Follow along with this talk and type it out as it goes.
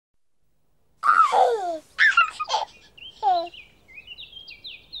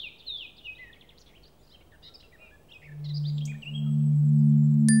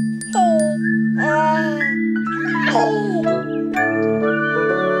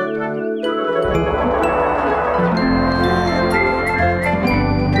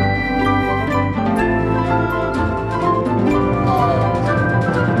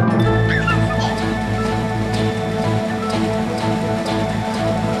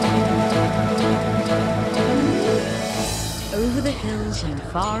Waiting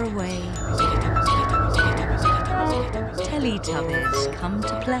far away, Teletubbies come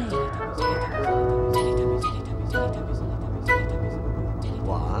to play.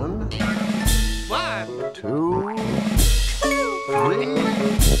 1, 2, 3,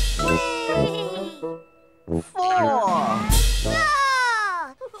 4.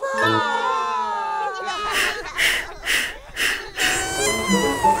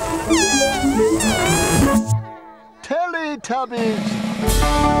 Teletubbies!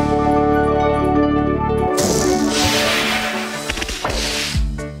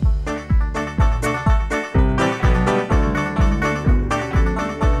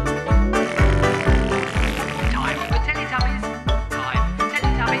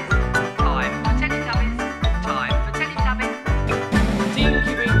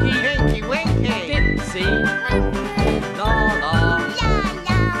 Tinky-Winky, Tinky-Winky, Laa-Laa,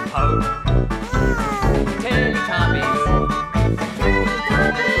 Ho, Teletubbies. Say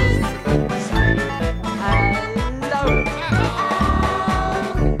hello.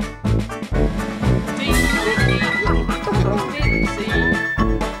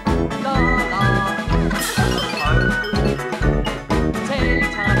 Tinky-Winky,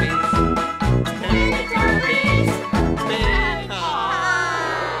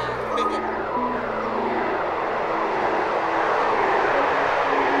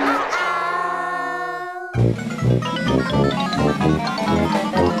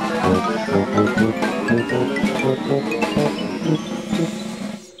 Laa-Laa,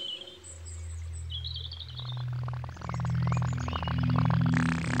 Ho,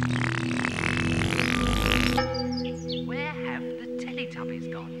 Teletubbies. where have the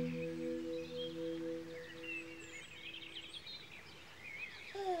Teletubbies gone?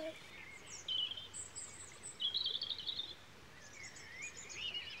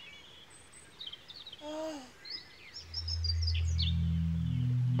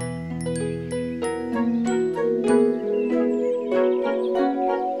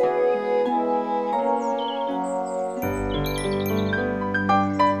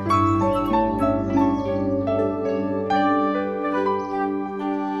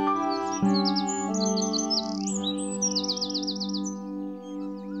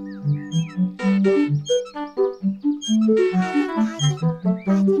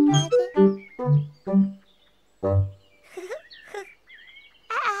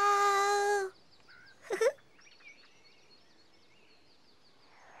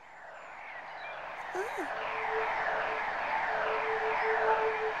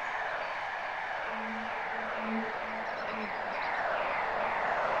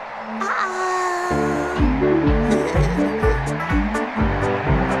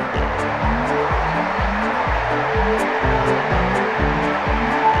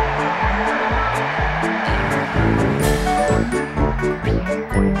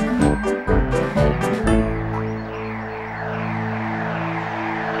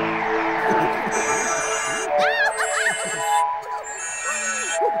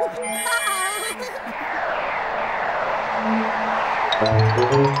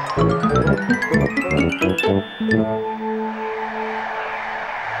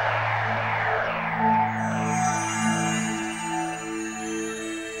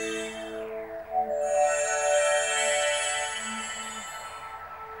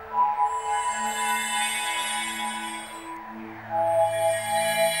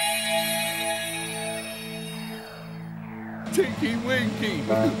 Tinky-Winky!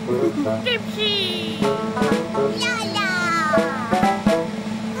 Dipsy! Laa-Laa!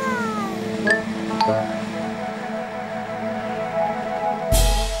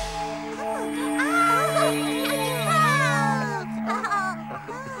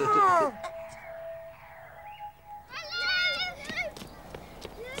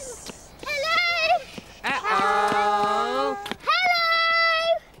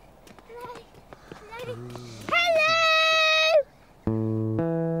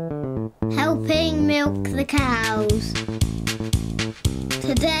 Helping milk the cows.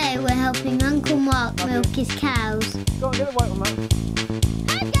 Today we're helping Uncle Mark milk his cows. Go on, get the white one, Matt.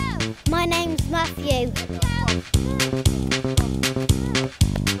 My name's Matthew.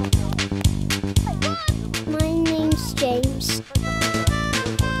 My name's James.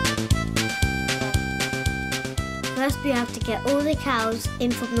 First we have to get all the cows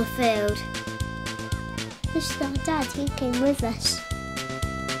in from the field. This is our dad, he came with us.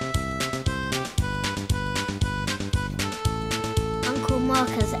 Uncle Mark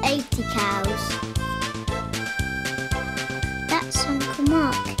has 80 cows. That's Uncle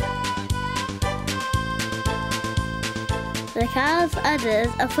Mark. The cows' udders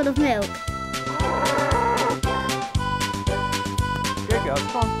are full of milk. Get Okay, girls,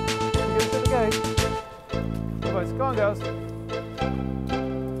 come on. You go to the gate. Boys, go on, girls. You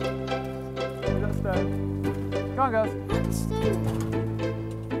don't stay. Come on, girls.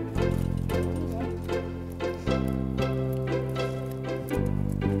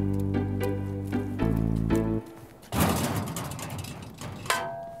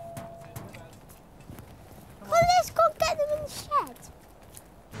 Well, let's go get them in the shed.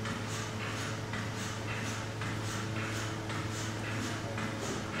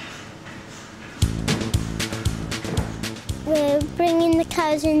 We're bringing the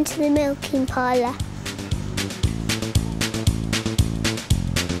cows into the milking parlour.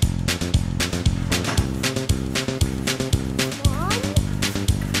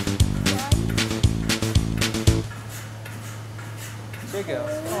 Big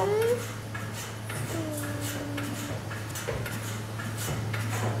girls, come on.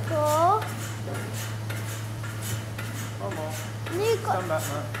 4. One more. Stand Stand back,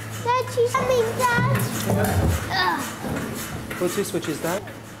 Matt. Dad, she's coming, Dad. Pull 2 switches down.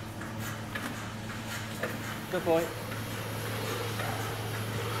 Good boy.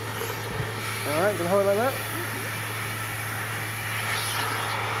 All right, gonna hold it like that.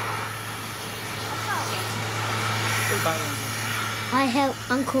 Good balance. I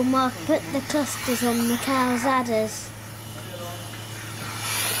helped Uncle Mark put the clusters on the cow's udders.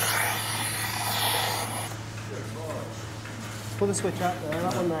 Pull the switch out there,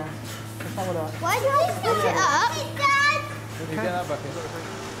 that one there. Just that one out. Why do I switch it up? You get that back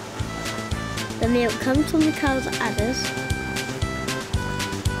in. The milk comes from the cow's udders,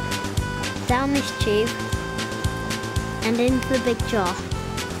 down this tube, and into the big jar.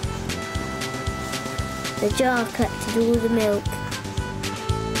 The jar collected all the milk.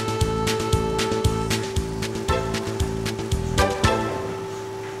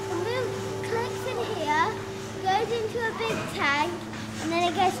 The milk collects in here, goes into a big tank, and then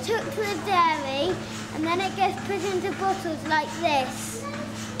it gets took to the dairy, and then it gets put into bottles like this.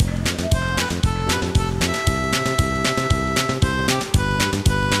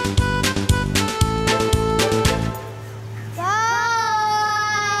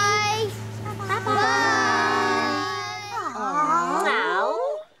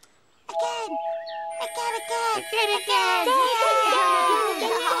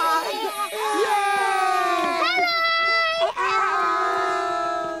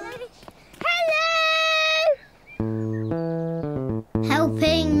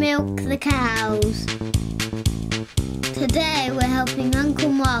 Helping milk the cows. Today we're helping Uncle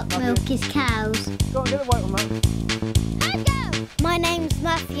Mark milk his cows. Go on, get the white one, Matt. My name's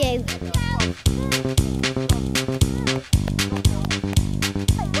Matthew.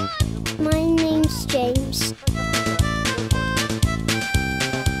 My name's James.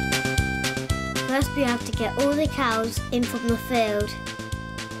 First we have to get all the cows in from the field.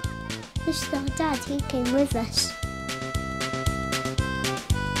 This is our dad, he came with us.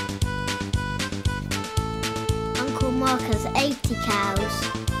 Uncle Mark has 80 cows.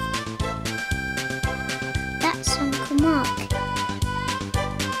 That's Uncle Mark.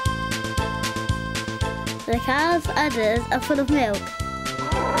 The cow's udders are full of milk.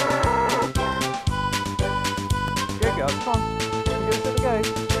 Good girls, come on. You go to the gate.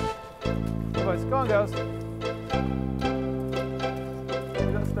 Boys, go on, girls. You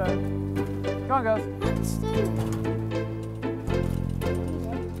don't stay. Come on, girls.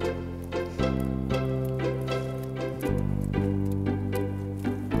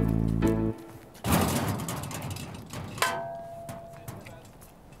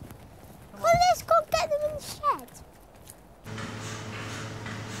 Well, let's go get them in the shed.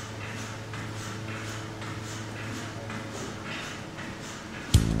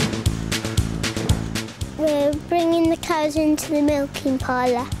 We're bringing the cows into the milking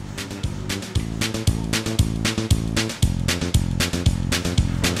parlour.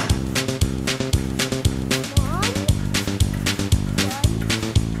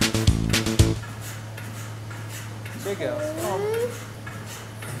 Big girls, come on.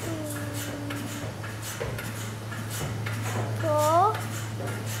 4.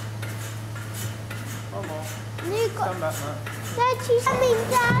 One more. Stand back, Matt. Dad, she's coming,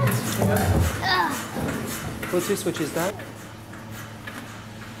 Dad. Pull 2 switches down.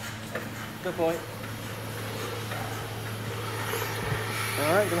 Good boy.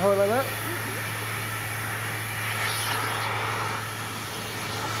 All right, gonna hold it like that.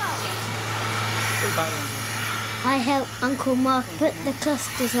 Good balance. I helped Uncle Mark put the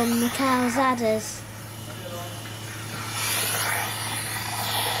clusters on the cow's udders.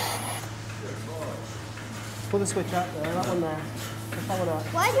 Pull the switch out there, that one there. Just that one out.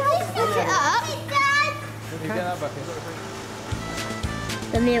 Why do I switch it up? Dad! You get that back in.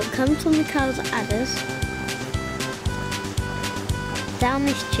 The milk comes from the cow's udders, down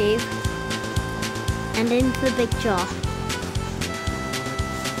this tube, and into the big jar.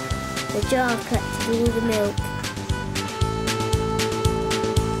 The jar collects all the milk.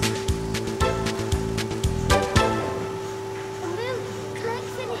 The milk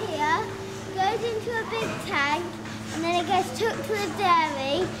collects in here, goes into a big tank, and then it gets took to the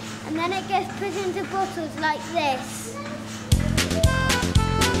dairy, and then it gets put into bottles like this.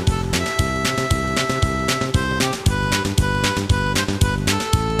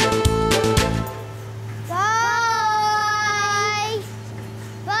 Bye!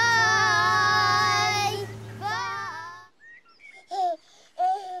 Bye!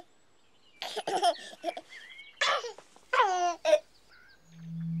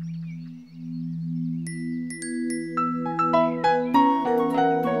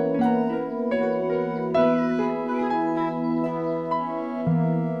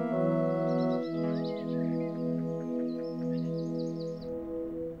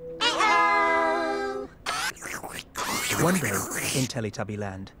 One day in Teletubby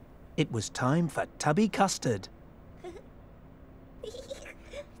Land, it was time for Tubby Custard.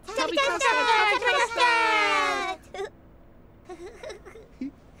 Tubby custard! Tubby custard!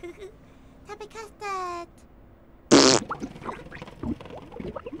 Tubby custard!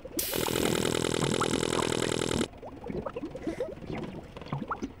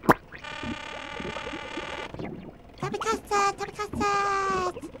 Tubby custard! Tubby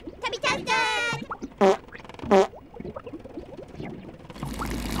custard! Tubby custard!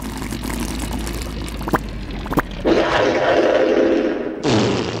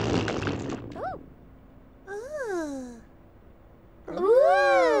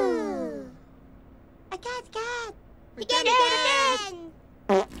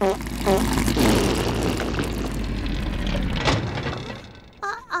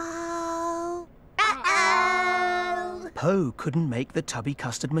 Po couldn't make the Tubby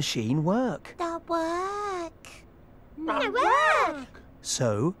Custard machine work. Not work. Not work.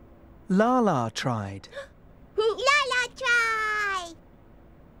 So, Laa-Laa tried. Laa-Laa try.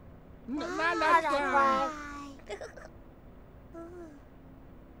 Laa-Laa try.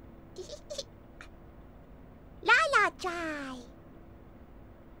 Laa-Laa try.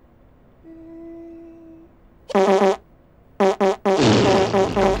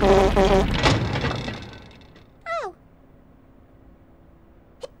 Oh.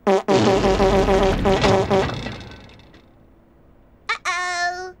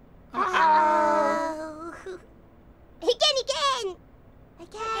 Uh-oh. Uh-oh. Again.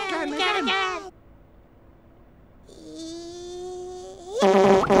 Again.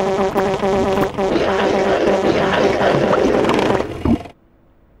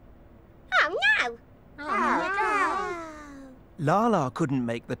 Oh no! Laa-Laa couldn't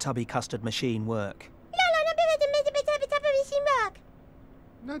make the Tubby Custard machine work.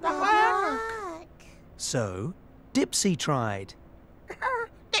 Not work. So, Dipsy tried.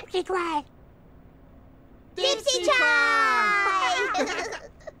 Dipsy try! Dipsy try!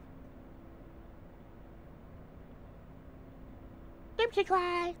 Dipsy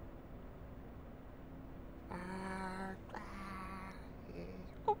try!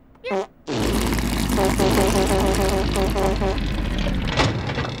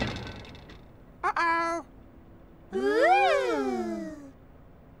 Uh-oh. Ooh!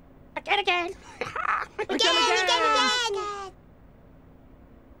 Again!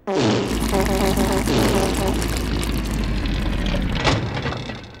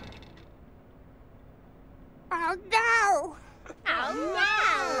 Oh no! Oh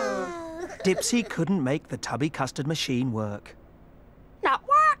no! Dipsy couldn't make the Tubby Custard machine work. Not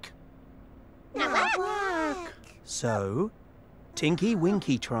work. Not work! So,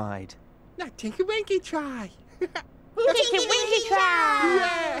 Tinky-Winky tried. Now Tinky-Winky try. Tinky-Winky try!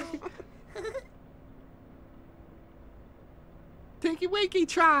 Yeah. Tinky-Winky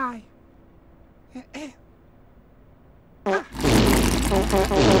try. Oh.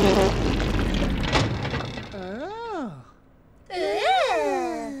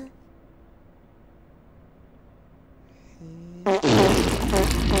 Ooh!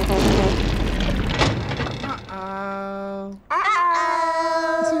 Uh-oh.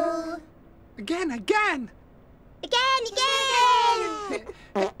 Uh-oh! Again. Again!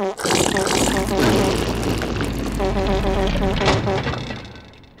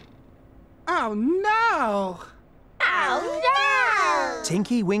 Oh no! Oh no!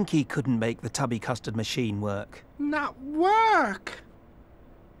 Tinky-Winky couldn't make the Tubby Custard machine work. Not work.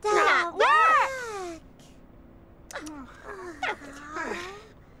 Not work!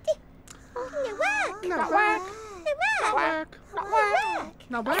 Not work. Not work. Not work.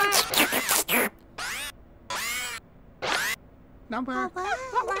 Number.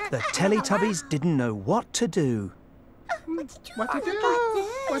 The Teletubbies didn't know what to do. What to do?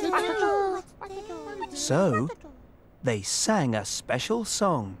 What to do? So, they sang a special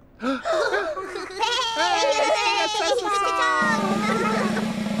song.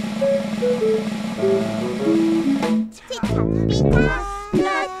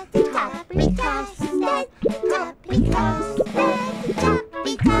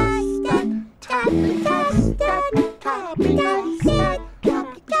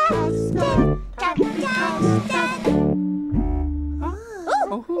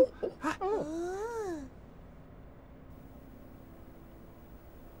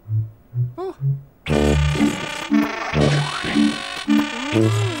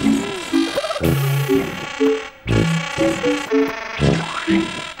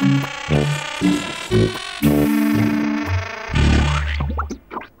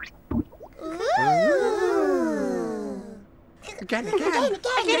 Again.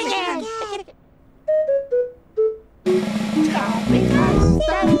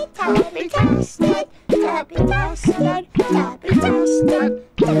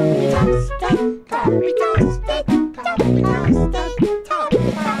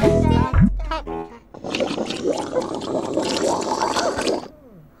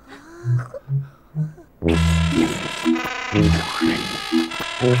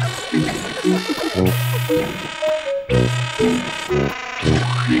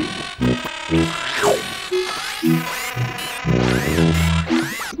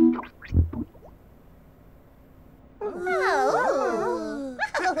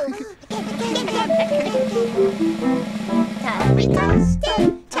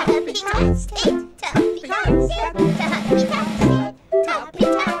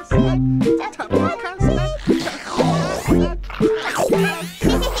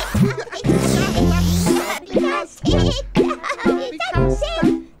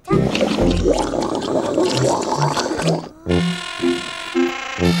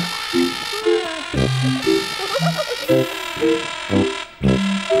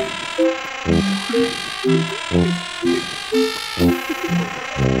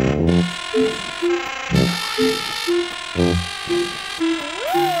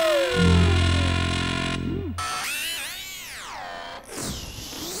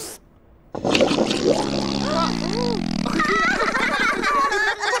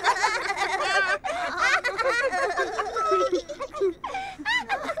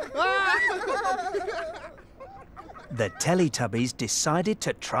 The Teletubbies decided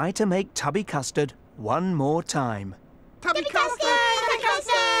to try to make tubby custard one more time. Tubby custard! Tubby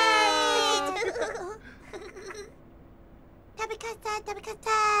custard! Tubby custard! Tubby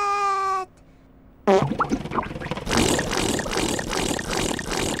custard!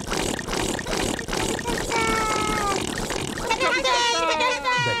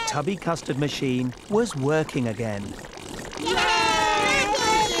 The tubby custard machine was working again.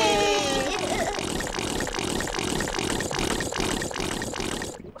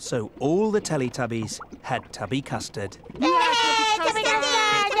 So all the Teletubbies had tubby custard.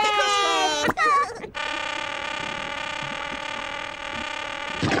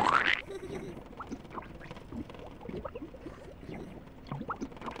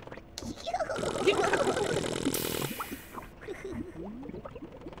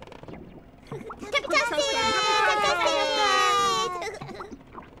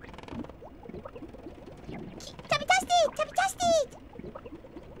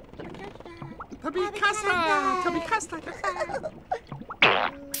 Tubby custard!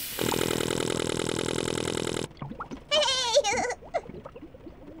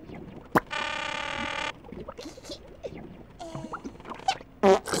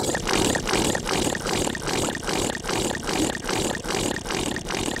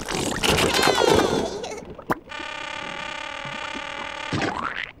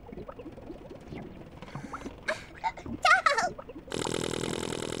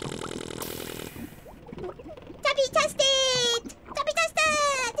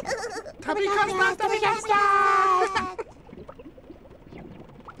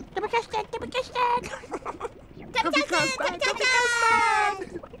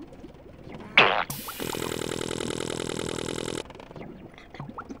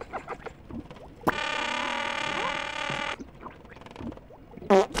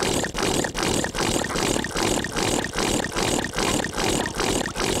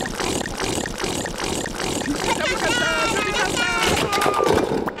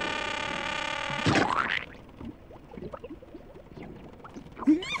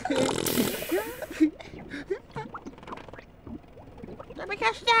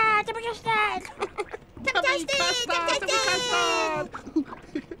 custard, tubby custard.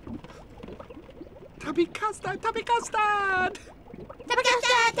 Tubby custard, Tubby custard,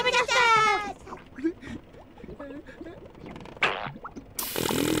 tubby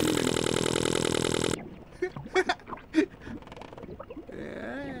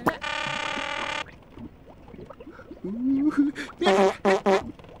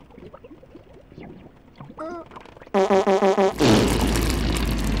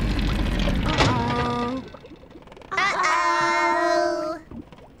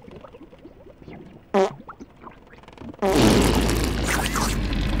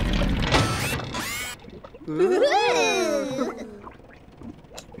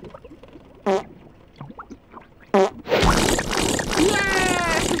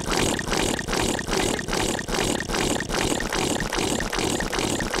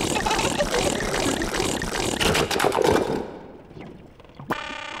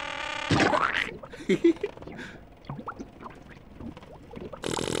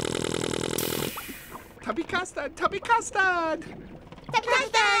tubby custard, tubby custard. Tubby custard, tubby custard! Tubby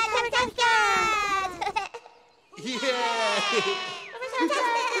custard, tubby custard. Yay!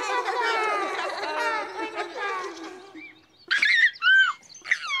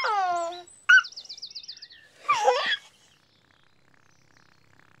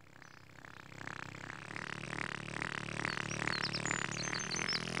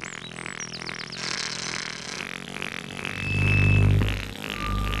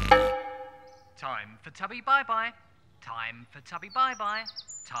 Time for Tubby bye-bye. Time for Tubby bye-bye.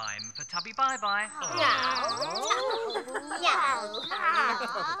 Time for Tubby bye-bye.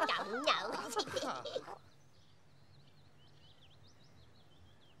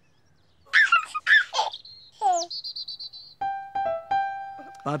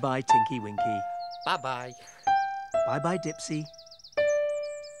 Bye-bye, Tinky-Winky. Bye-bye. Bye-bye, Dipsy.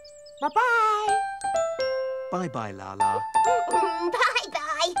 Bye-bye. Bye-bye, Laa-Laa.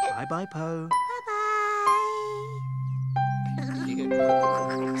 Bye-bye. Bye-bye, Po.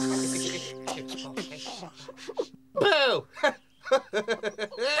 Boo!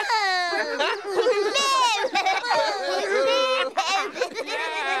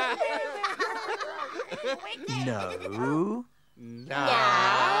 No. No.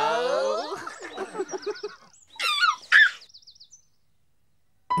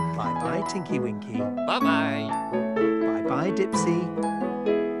 Bye-bye, Tinky-Winky. Bye-bye. Bye-bye, Dipsy.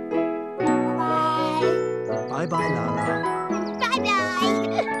 Bye-bye, Laa-Laa. Bye-bye.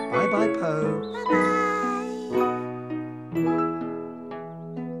 Bye-bye, Po.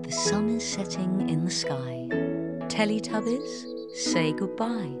 The sun is setting in the sky. Teletubbies, say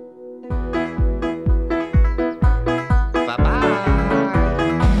goodbye. Bye-bye.